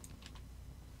Maxwrist.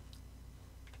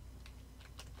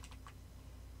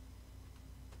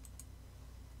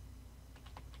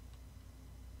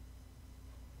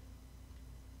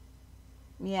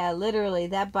 Yeah, literally,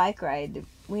 that bike ride.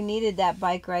 We needed that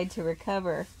bike ride to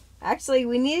recover. Actually,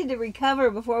 we needed to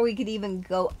recover before we could even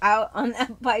go out on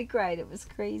that bike ride. It was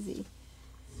crazy.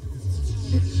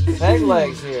 Peg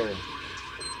Leg's here.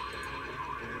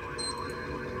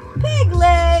 Peg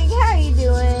Leg, how you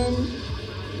doing?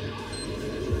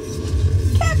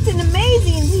 Captain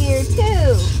Amazing's here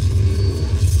too.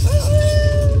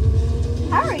 Woo-woo.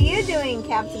 How are you doing,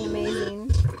 Captain Amazing?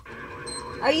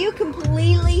 Are you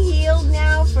completely healed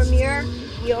now from your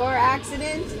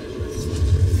accident?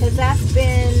 Because that's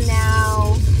been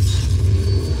now...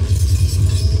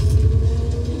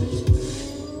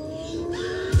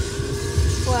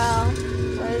 Well,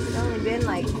 what has it only been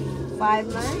like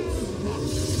 5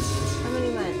 months? How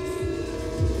many months?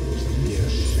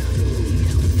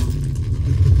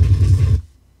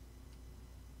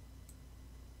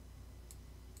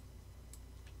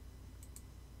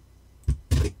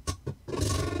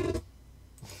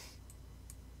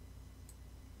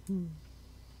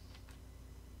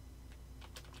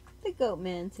 The goat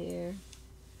man's here.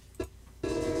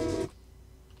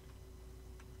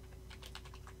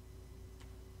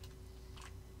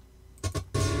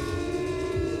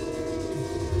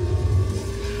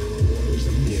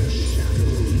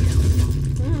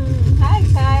 Hi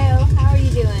Kyle, how are you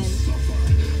doing?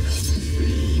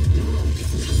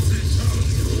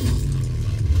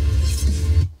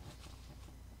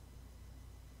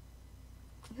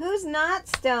 Who's not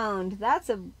stoned? That's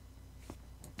a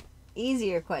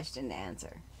easier question to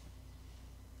answer.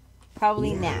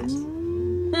 Probably Nat.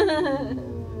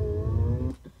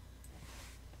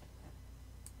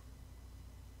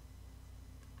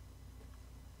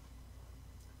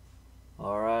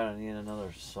 Alright, I need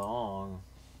another song.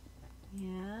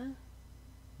 Yeah?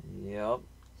 Yep.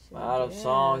 Sure Out of do.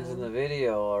 songs in the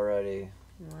video already.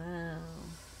 Wow.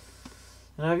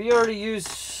 And have you already used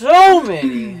so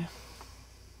many?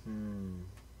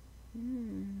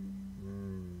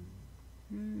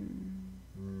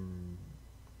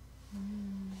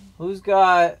 Who's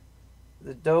got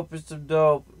the dopest of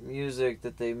dope music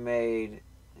that they made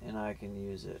and I can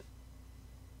use it?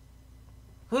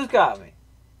 Who's got me?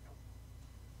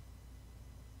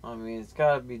 I mean, it's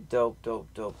gotta be dope,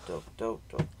 dope, dope, dope, dope,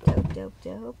 dope, dope. Dope, dope,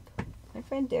 dope. My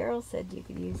friend Daryl said you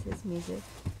could use his music.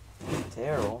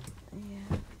 Daryl?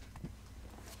 Yeah.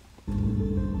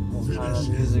 What kind of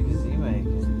music is he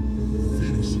making?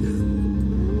 Finish him.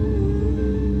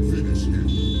 Finish him.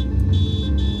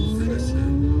 Finish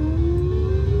him.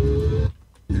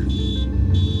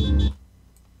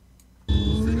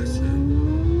 Finish him.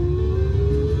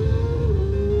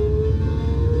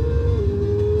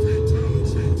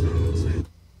 Fatality.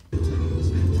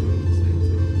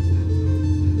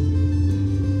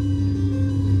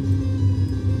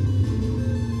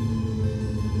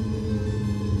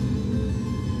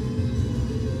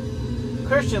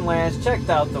 Christian Lance, checked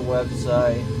out the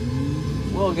website.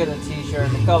 We'll get a t-shirt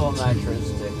and a couple maxwrist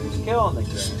stickers. Killing the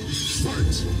game.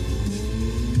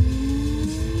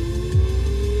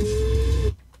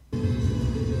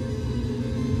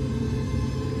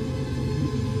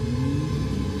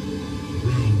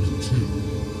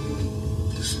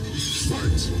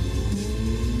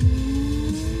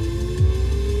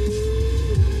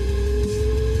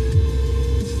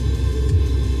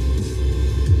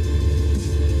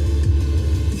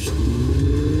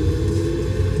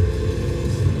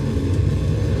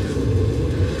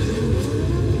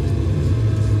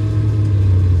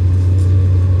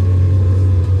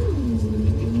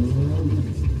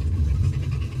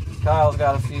 Kyle's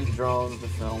got a few drones to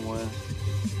film with.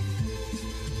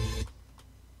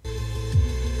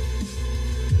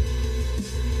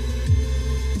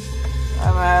 I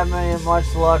haven't had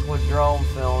much luck with drone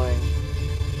filming.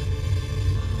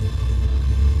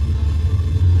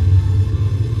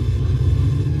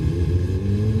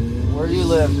 Where do you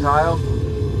live, Kyle?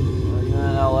 Are you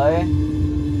in LA?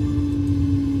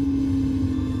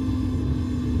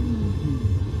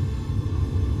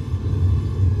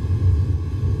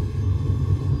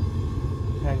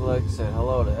 Pegleg said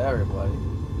hello to everybody.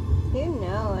 You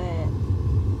know it.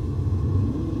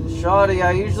 Shawty,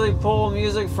 I usually pull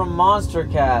music from Monster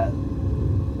Cat.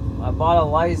 I bought a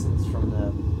license from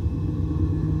them.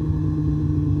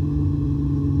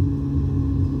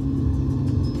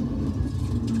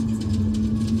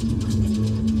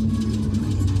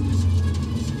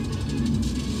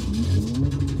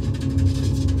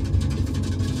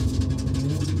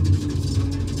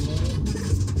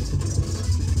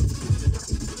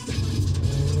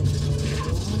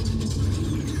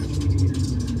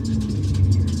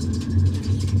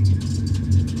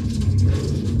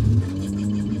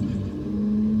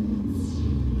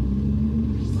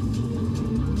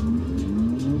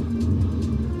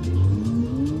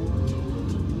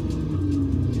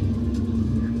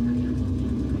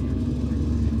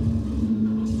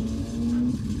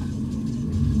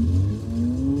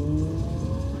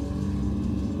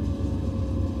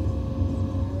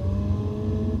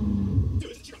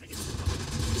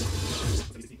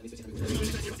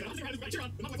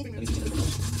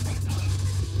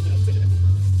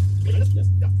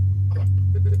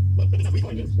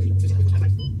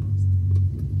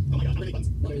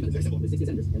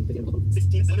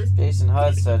 Jason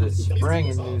Hutt said it's spring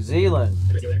in New Zealand.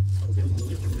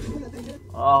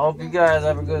 I hope you guys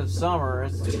have a good summer.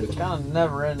 It's kind of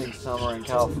never-ending summer in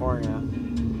California.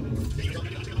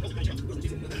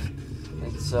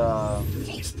 It's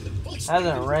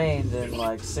hasn't rained in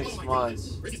like 6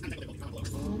 months.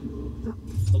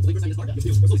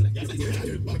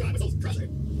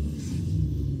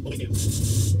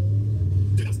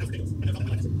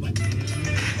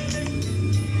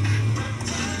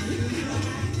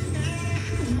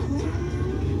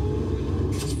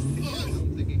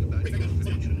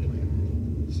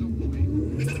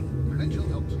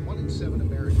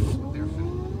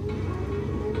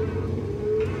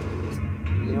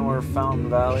 Mountain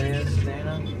Valley is,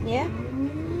 Dana? Yeah.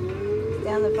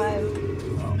 Down the 5.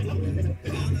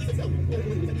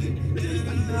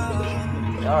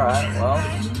 Alright, well.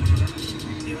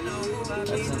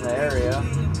 That's in the area.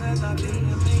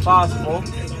 It's possible.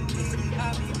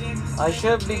 I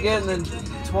should be getting the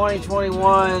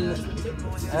 2021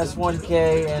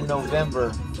 S1K in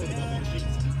November.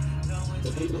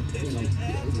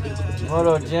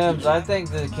 Moto gyms, I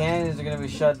think the canyons are going to be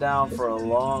shut down for a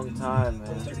long time,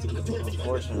 man.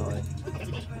 Unfortunately.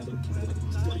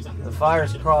 The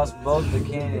fires crossed both the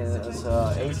canyons,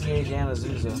 ACH and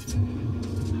Azusa.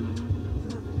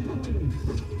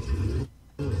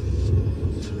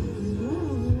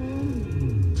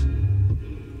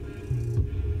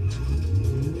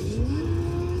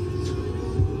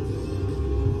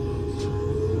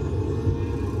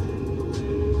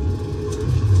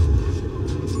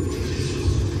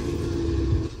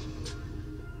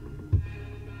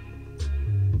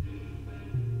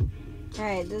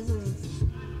 Alright, this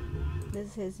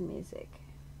is his music.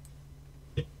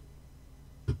 Oh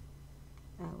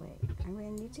wait, are we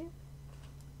on YouTube?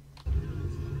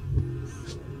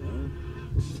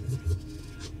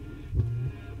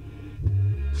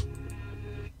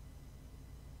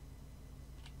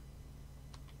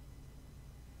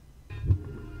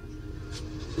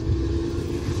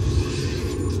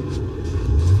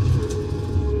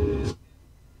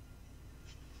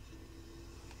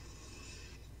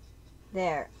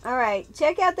 There. Alright,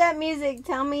 check out that music.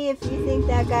 Tell me if you think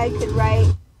that guy could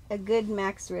write a good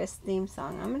maxwrist theme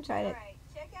song. I'm going to try to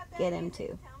get him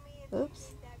to.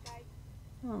 Oops.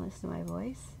 Don't listen to my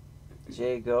voice.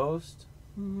 J Ghost?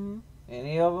 Mm-hmm.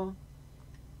 Any of them?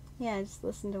 Yeah, just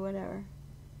listen to whatever.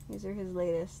 These are his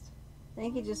latest. I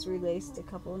think he just released a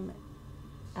couple of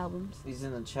albums. He's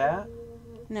in the chat?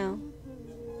 No.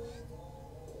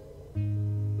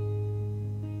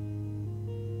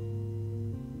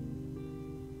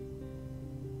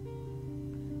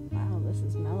 Wow, this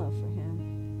is mellow for him.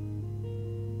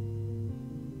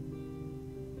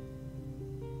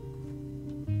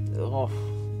 Oh,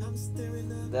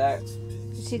 that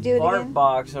Did she do it fart again?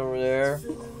 box over there.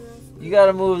 You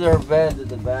gotta move their bed to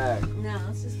the back. No,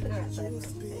 let's just put her outside.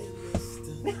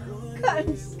 God,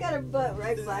 she's got her butt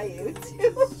right by you,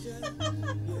 too.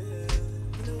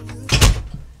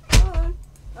 Hold on.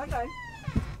 Okay.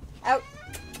 Out.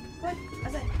 What?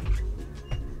 Outside.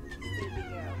 Stupid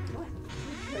girl. What?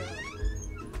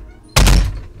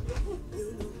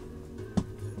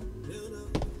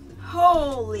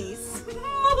 Holy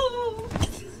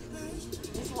smokes!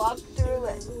 Just walk through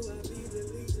it.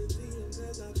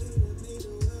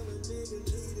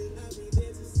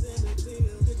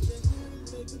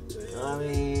 I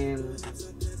mean,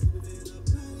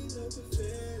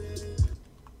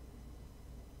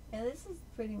 yeah, this is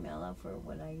pretty mellow for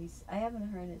what I haven't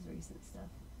heard his recent stuff.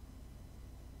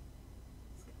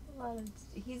 He's got a lot of.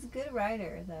 He's a good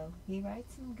writer, though. He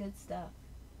writes some good stuff.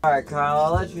 alright, Kyle,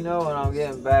 I'll let you know when I'm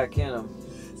getting back in them.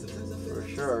 For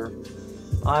sure.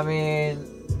 I mean,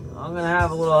 I'm gonna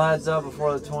have a little heads up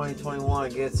before the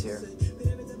 2021 gets here.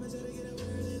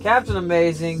 Captain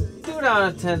Amazing, $2 down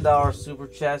a $10 super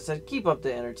chat, said, keep up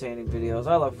the entertaining videos.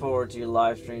 I look forward to your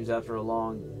live streams after a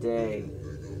long day.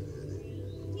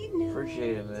 You know.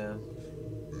 Appreciate it, man.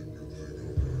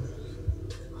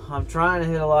 I'm trying to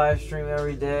hit a live stream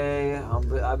every day.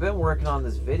 I've been working on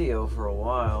this video for a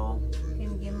while. Can you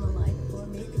give him a like for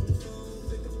me?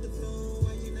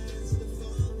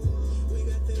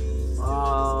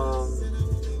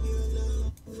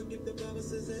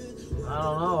 I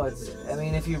don't know. I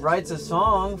mean, if he writes a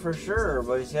song, for sure,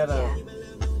 but he's got to.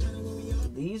 Yeah.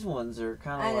 These ones are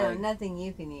kind I of know, like nothing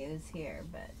you can use here,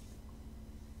 but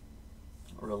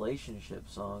relationship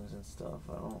songs and stuff.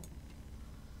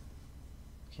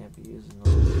 Can't be using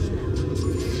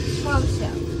those. Prom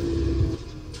show.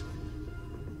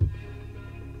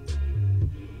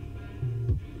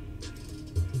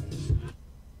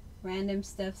 Random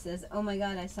stuff says, oh my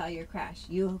god, I saw your crash.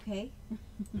 You okay?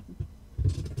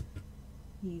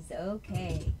 He's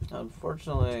okay.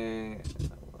 Unfortunately,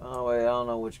 oh wait, I don't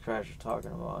know which crash you're talking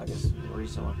about. I guess the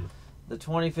recent one. The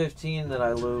 2015 that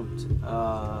I looped,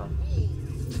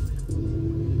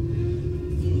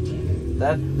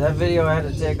 that video I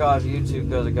had to take off YouTube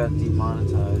because it got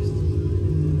demonetized.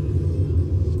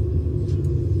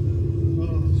 Oh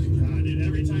my god, dude!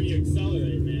 Every time you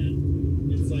accelerate, man,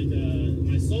 it's like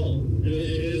my soul. It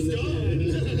is gone.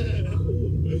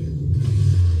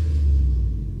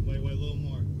 Wait, a little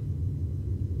more.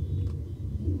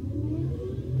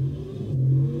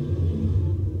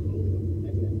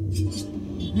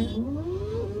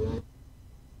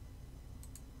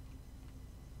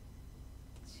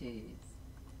 Jeez.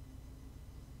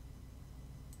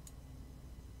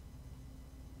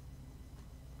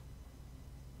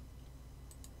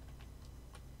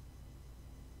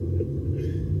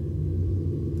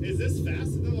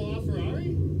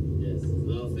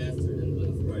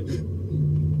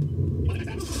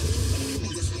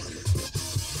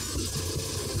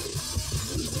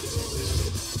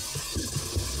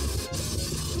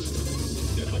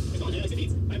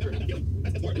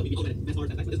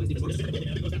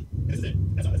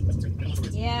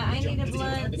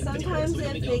 sometimes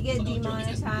if they get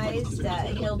demonetized,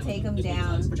 he'll take them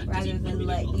down rather than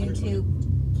let YouTube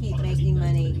keep making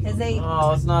money. Because they...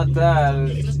 Oh, it's not that.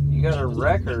 It's, you got a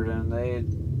record, and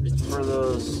it's for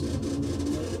those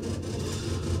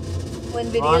when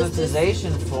videos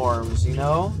monetization forms, you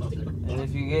know? And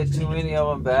if you get too many of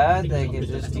them bad, they can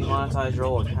just demonetize your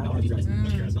whole account.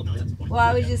 Well,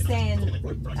 I was just saying,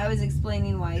 I was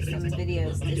explaining why some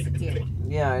videos disappeared.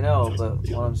 Yeah, I know, but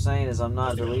what I'm saying is I'm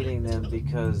not deleting them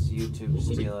because YouTube's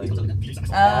stealing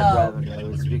ad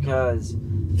revenue. It's because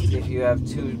if you have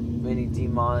too many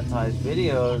demonetized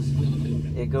videos,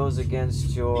 it goes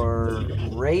against your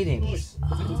ratings.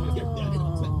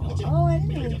 Oh, I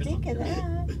didn't even think of that.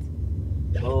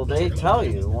 Well, they tell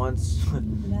you once.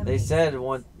 They said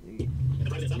once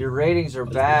your ratings are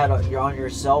bad on your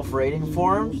self-rating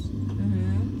forms.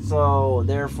 So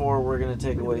therefore, we're gonna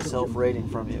take away self-rating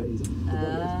from you.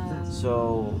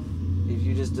 So if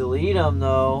you just delete them,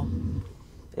 though,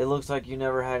 it looks like you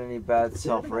never had any bad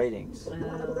self-ratings.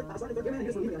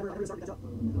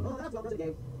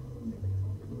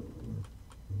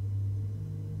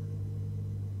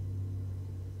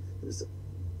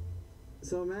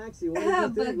 So Maxie, what did you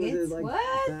think? Was it like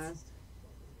what? fast?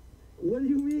 What do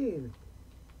you mean?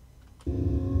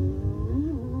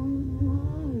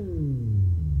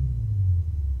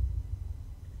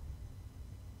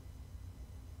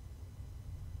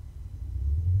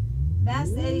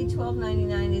 Fast Eddie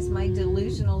 12.99 is my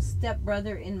delusional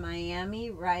stepbrother in Miami.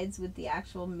 Rides with the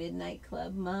actual midnight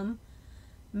club. Mum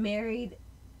married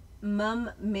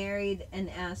an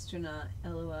astronaut.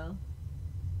 LOL.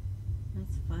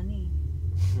 That's funny.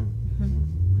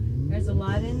 There's a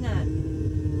lot in that.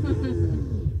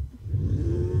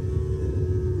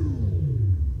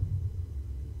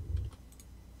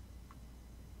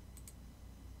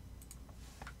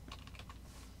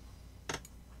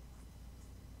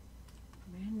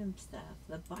 Random stuff.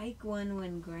 The bike one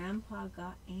when Grandpa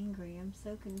got angry. I'm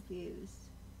so confused.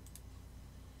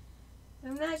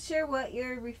 I'm not sure what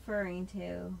you're referring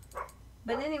to.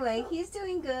 But anyway, he's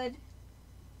doing good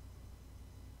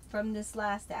from this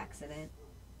last accident.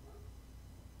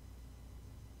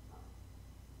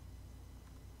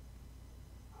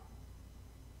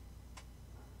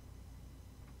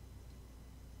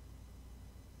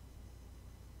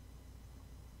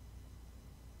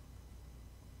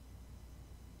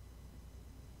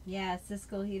 Yeah,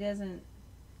 Siskel, he doesn't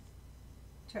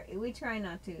we try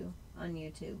not to on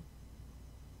YouTube.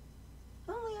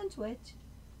 Only on Twitch.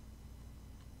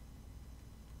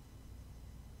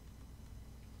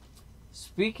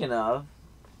 Speaking of,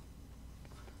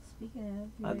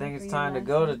 I think it's time to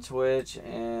go to Twitch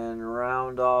and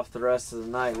round off the rest of the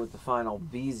night with the final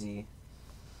BZ.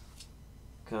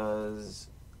 Because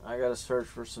I gotta search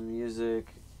for some music.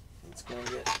 It's gonna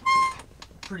get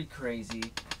pretty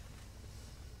crazy.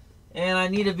 And I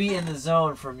need to be in the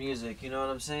zone for music, you know what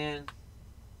I'm saying?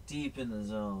 Deep in the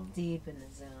zone. Deep in the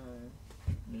zone.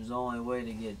 There's only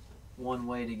one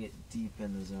way to get deep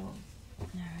in the zone.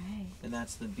 Alright. And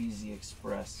that's the BZ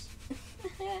Express.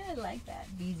 I like that.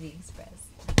 BZ Express.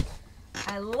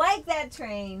 I like that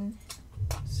train.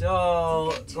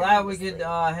 So, glad we could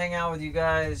hang out with you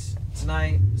guys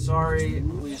tonight. Sorry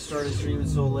we started streaming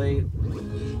so late.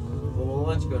 But we'll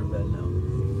let you go to bed now.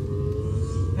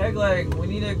 Pegleg, we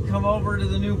need to come over to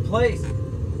the new place.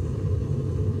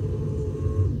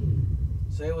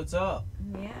 Say what's up.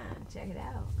 Yeah, check it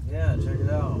out. Yeah, check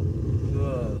it out. Do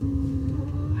a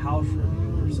house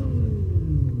review or something.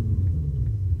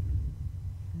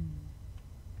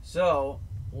 So,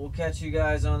 we'll catch you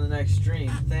guys on the next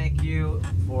stream. Thank you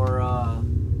for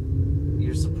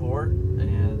your support,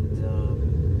 and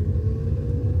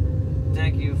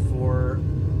thank you for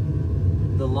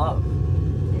the love.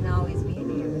 And always being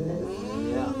here with us.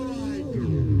 Yeah.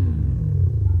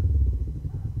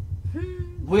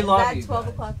 We love you.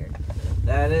 12 o'clocker.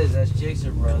 That's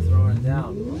Jason, bro, throwing it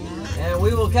down. And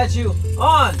we will catch you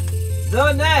on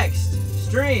the next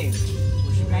stream,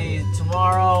 which will be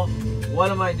tomorrow.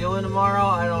 What am I doing tomorrow?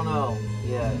 I don't know.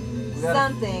 Yeah.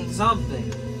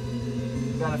 Something.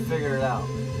 We gotta figure it out.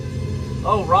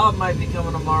 Oh, Rob might be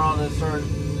coming tomorrow to start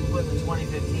putting the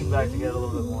 2015 back together a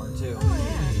little bit more, too. Oh,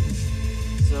 yeah.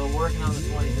 So, working on the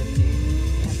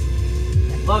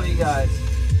 2015. Love you guys.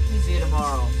 See you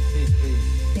tomorrow. Peace, peace.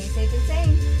 Stay safe and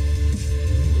sane.